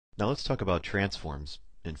Now let's talk about transforms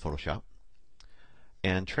in Photoshop.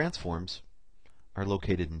 And transforms are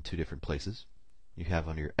located in two different places. You have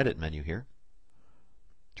under your Edit menu here,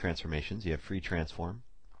 Transformations, you have Free Transform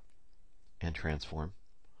and Transform.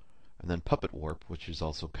 And then Puppet Warp, which is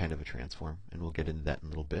also kind of a transform, and we'll get into that in a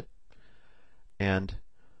little bit. And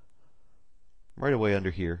right away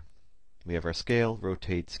under here, we have our Scale,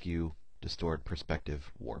 Rotate, Skew, Distort,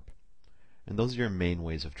 Perspective, Warp. And those are your main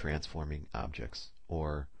ways of transforming objects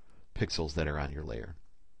or pixels that are on your layer.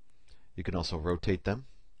 You can also rotate them,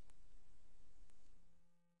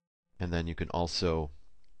 and then you can also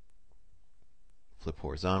flip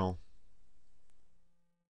horizontal.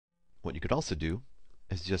 What you could also do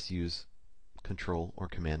is just use Control or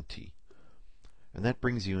Command T. And that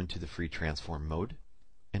brings you into the free transform mode,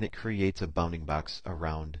 and it creates a bounding box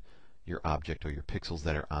around your object or your pixels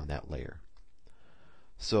that are on that layer.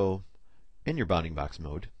 So in your bounding box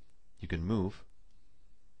mode, you can move,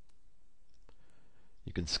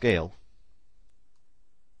 you can scale,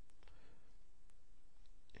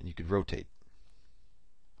 and you could rotate.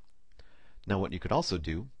 Now what you could also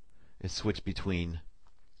do is switch between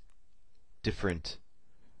different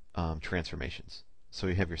transformations. So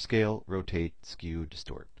you have your scale, rotate, skew,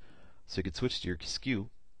 distort. So you could switch to your skew,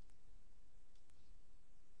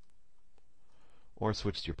 or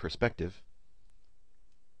switch to your perspective,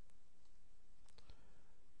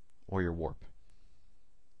 or your warp.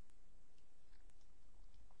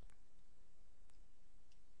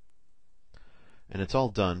 And it's all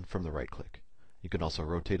done from the right click. You can also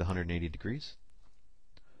rotate 180 degrees,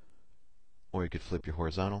 or you could flip your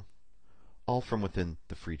horizontal, all from within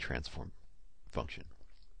the free transform function.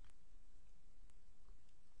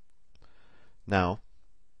 Now,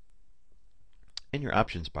 in your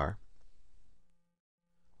options bar,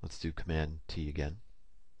 let's do Command T again,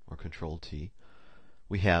 or Control T.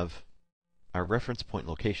 We have our reference point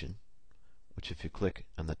location, which if you click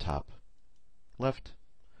on the top left,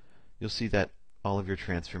 you'll see that all of your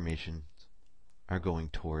transformations are going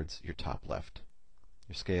towards your top left.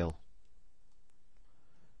 Your scale,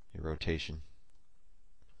 your rotation,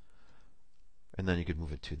 and then you could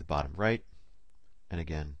move it to the bottom right, and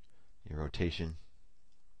again, your rotation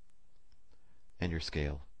and your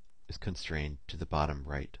scale is constrained to the bottom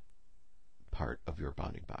right part of your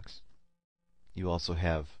bounding box. You also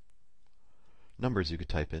have numbers you could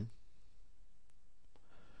type in,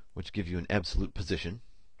 which give you an absolute position.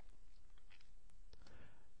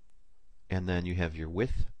 And then you have your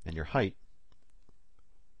width and your height,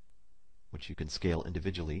 which you can scale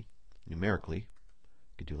individually, numerically. You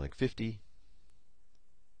could do like 50,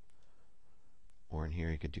 or in here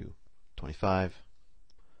you could do 25,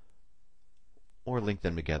 or link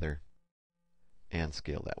them together and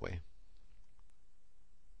scale that way.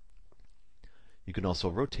 You can also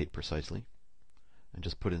rotate precisely and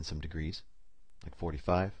just put in some degrees, like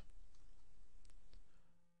 45.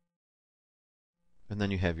 And then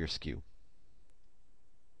you have your skew.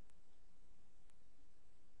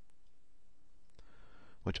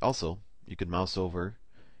 Which also, you could mouse over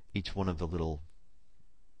each one of the little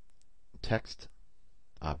text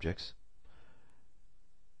objects,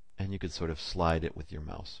 and you could sort of slide it with your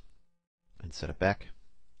mouse and set it back.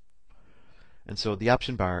 And so the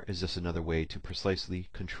option bar is just another way to precisely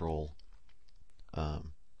control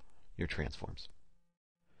your transforms.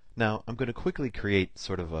 Now I'm going to quickly create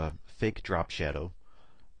sort of a fake drop shadow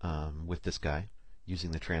with this guy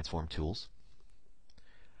using the transform tools.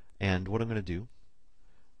 And what I'm going to do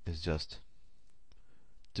is just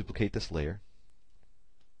duplicate this layer.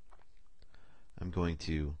 I'm going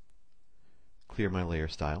to clear my layer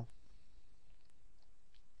style,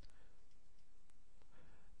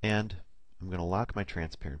 and I'm going to lock my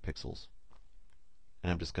transparent pixels,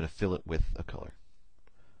 and I'm just going to fill it with a color.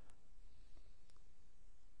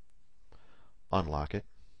 Unlock it,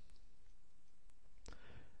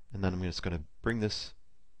 and then I'm just going to bring this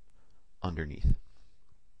underneath.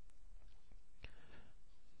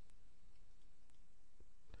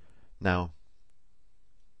 Now,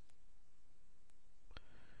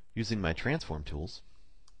 using my transform tools,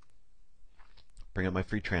 bring up my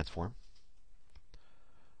free transform.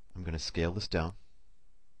 I'm going to scale this down.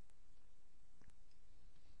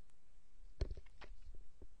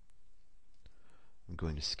 I'm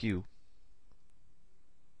going to skew.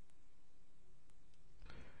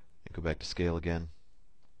 And go back to scale again.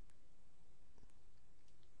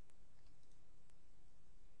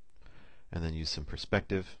 And then use some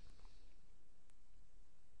perspective.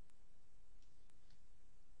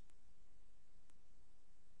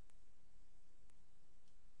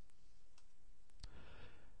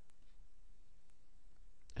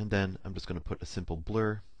 And then I'm just going to put a simple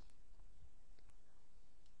blur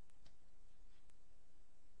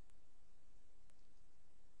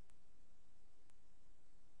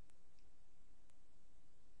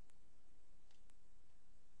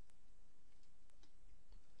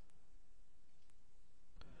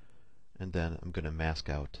And then I'm going to mask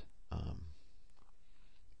out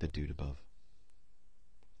the dude above.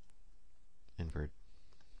 Invert.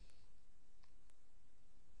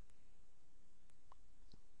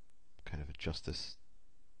 Kind of adjust this.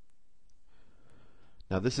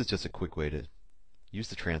 Now this is just a quick way to use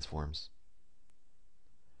the transforms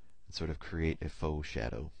and sort of create a faux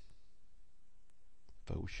shadow.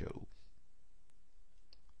 Faux show.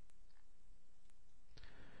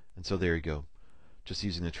 And so there you go. Just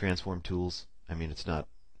using the transform tools. I mean, it's not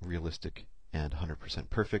realistic and 100%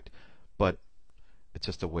 perfect, but it's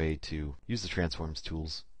just a way to use the transforms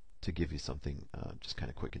tools to give you something just kind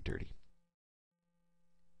of quick and dirty.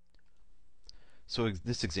 So in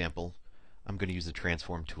this example, I'm going to use the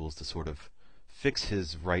transform tools to sort of fix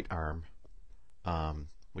his right arm,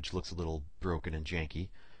 which looks a little broken and janky.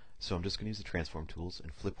 So I'm just going to use the transform tools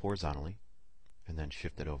and flip horizontally and then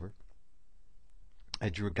shift it over. I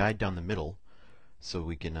drew a guide down the middle so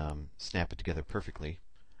we can snap it together perfectly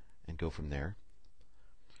and go from there.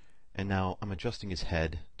 And now I'm adjusting his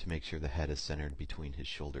head to make sure the head is centered between his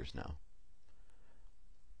shoulders now.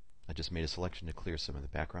 I just made a selection to clear some of the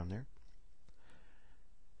background there.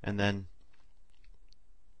 And then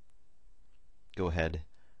go ahead,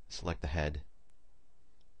 select the head,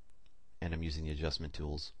 and I'm using the adjustment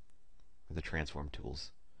tools or the transform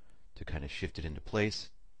tools to kind of shift it into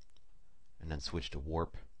place, and then switch to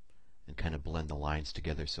warp and kind of blend the lines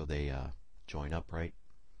together so they join up right.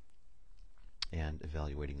 And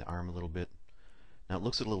evaluating the arm a little bit. Now it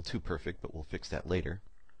looks a little too perfect, but we'll fix that later.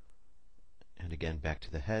 And again, back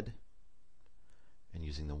to the head and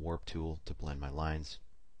using the warp tool to blend my lines.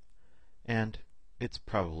 And it's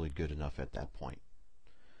probably good enough at that point.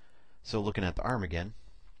 So looking at the arm again,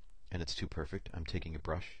 and it's too perfect, I'm taking a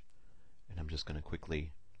brush and I'm just going to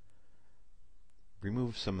quickly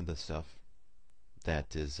remove some of the stuff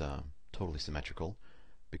that is totally symmetrical,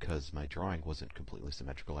 because my drawing wasn't completely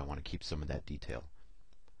symmetrical. I want to keep some of that detail.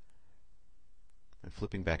 And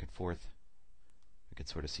flipping back and forth, we can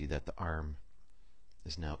sort of see that the arm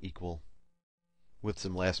is now equal with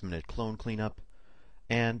some last minute clone cleanup,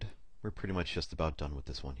 and we're pretty much just about done with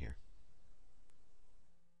this one here.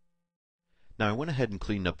 Now I went ahead and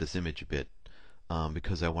cleaned up this image a bit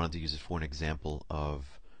because I wanted to use it for an example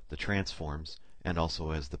of the transforms and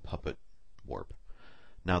also as the puppet warp.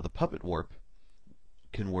 Now the puppet warp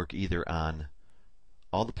can work either on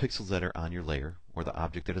all the pixels that are on your layer, or the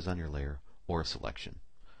object that is on your layer, or a selection.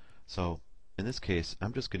 So in this case,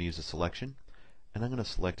 I'm just going to use a selection, and I'm going to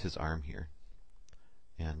select his arm here.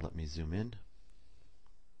 And let me zoom in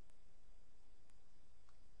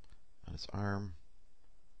on his arm.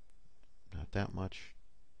 Not that much.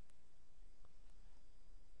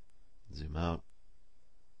 Zoom out.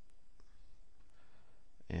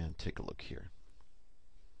 And take a look here.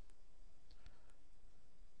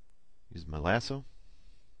 Use my lasso.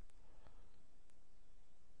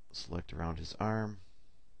 Select around his arm.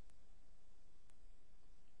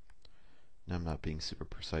 Now I'm not being super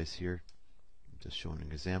precise here. I'm just showing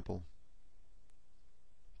an example.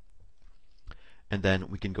 And then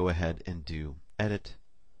we can go ahead and do Edit,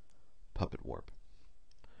 Puppet Warp.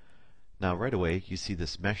 Now right away you see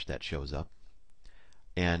this mesh that shows up,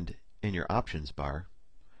 and in your options bar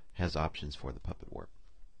has options for the Puppet Warp.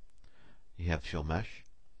 You have Show Mesh.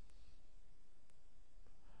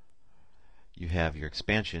 You have your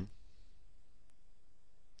expansion,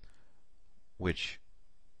 which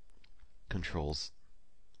controls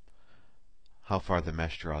how far the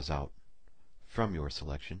mesh draws out from your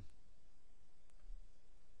selection.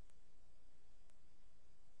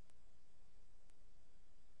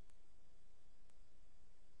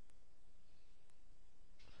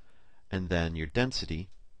 And then your density,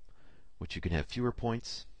 which you can have fewer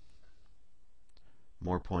points,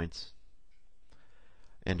 more points,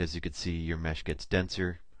 and as you can see, your mesh gets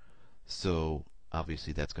denser, so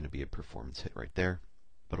obviously that's going to be a performance hit right there,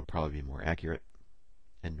 but it'll probably be more accurate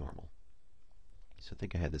and normal. So I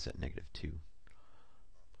think I had this at -2.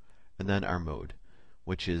 And then our mode,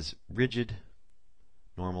 which is rigid,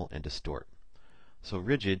 normal, and distort. So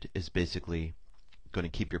rigid is basically going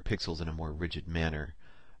to keep your pixels in a more rigid manner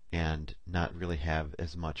and not really have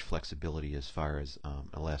as much flexibility as far as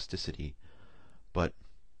elasticity, but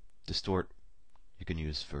distort you can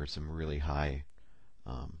use for some really high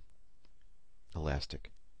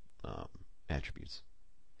elastic attributes.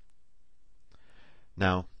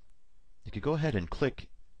 Now you could go ahead and click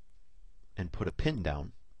and put a pin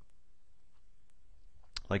down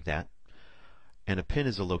like that, and a pin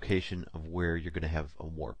is a location of where you're going to have a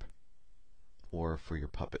warp or for your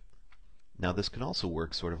puppet. Now this can also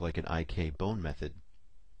work sort of like an IK bone method.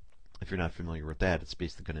 If you're not familiar with that, it's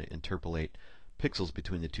basically going to interpolate pixels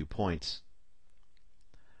between the 2 points,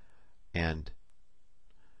 and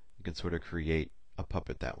you can sort of create a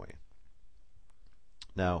puppet that way.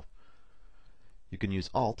 Now, you can use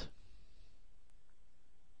Alt,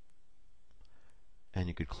 and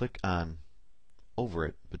you could click on over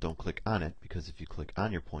it, but don't click on it, because if you click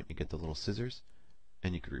on your point, you get the little scissors,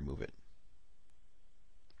 and you could remove it.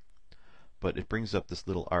 But it brings up this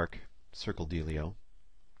little arc circle dealio,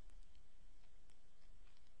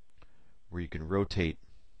 where you can rotate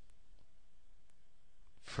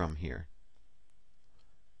from here.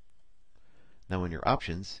 Now in your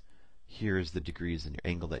options, here is the degrees and your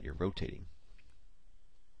angle that you're rotating.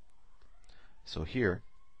 So here,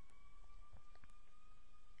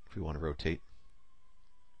 if we want to rotate,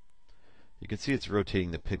 you can see it's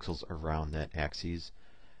rotating the pixels around that axis,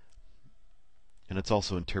 and it's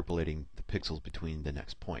also interpolating the pixels between the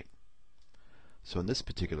next point. So in this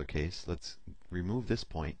particular case, let's remove this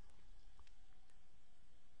point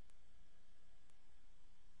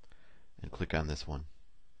and click on this one,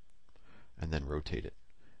 and then rotate it.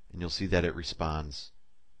 And you'll see that it responds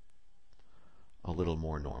a little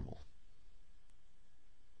more normal.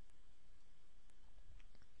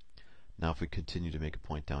 Now if we continue to make a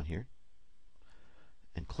point down here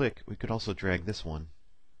and click, we could also drag this one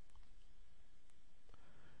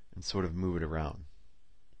and sort of move it around.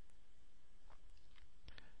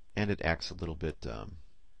 And it acts a little bit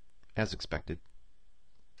as expected.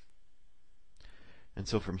 And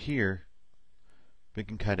so from here, we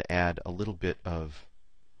can kind of add a little bit of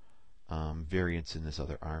variance in this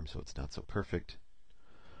other arm so it's not so perfect.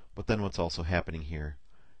 But then what's also happening here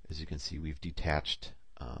is you can see we've detached,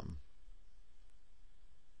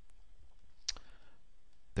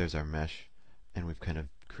 there's our mesh, and we've kind of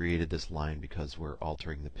created this line because we're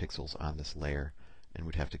altering the pixels on this layer, and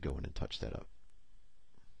we'd have to go in and touch that up.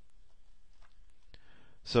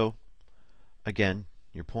 So again,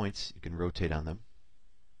 your points, you can rotate on them.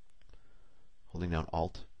 Holding down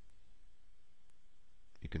Alt,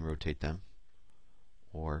 you can rotate them,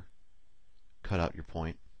 or cut out your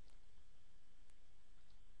point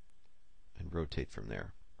and rotate from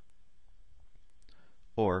there,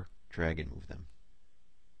 or drag and move them.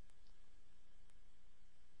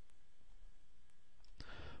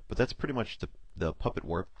 But that's pretty much the puppet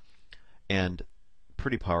warp, and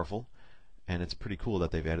pretty powerful, and it's pretty cool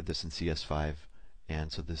that they've added this in CS5, and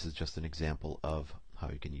so this is just an example of how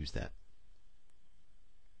you can use that.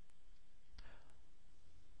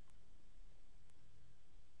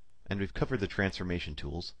 And we've covered the transformation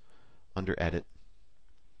tools. Under Edit,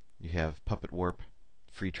 you have Puppet Warp,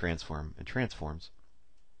 Free Transform, and Transforms.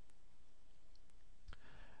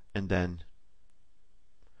 And then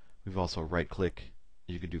we've also right-click.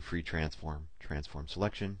 You can do Free Transform, Transform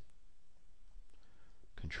Selection.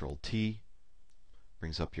 Control-T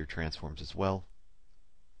brings up your transforms as well.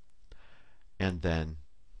 And then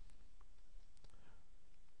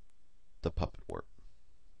the Puppet Warp.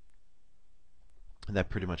 And that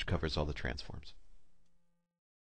pretty much covers all the transforms.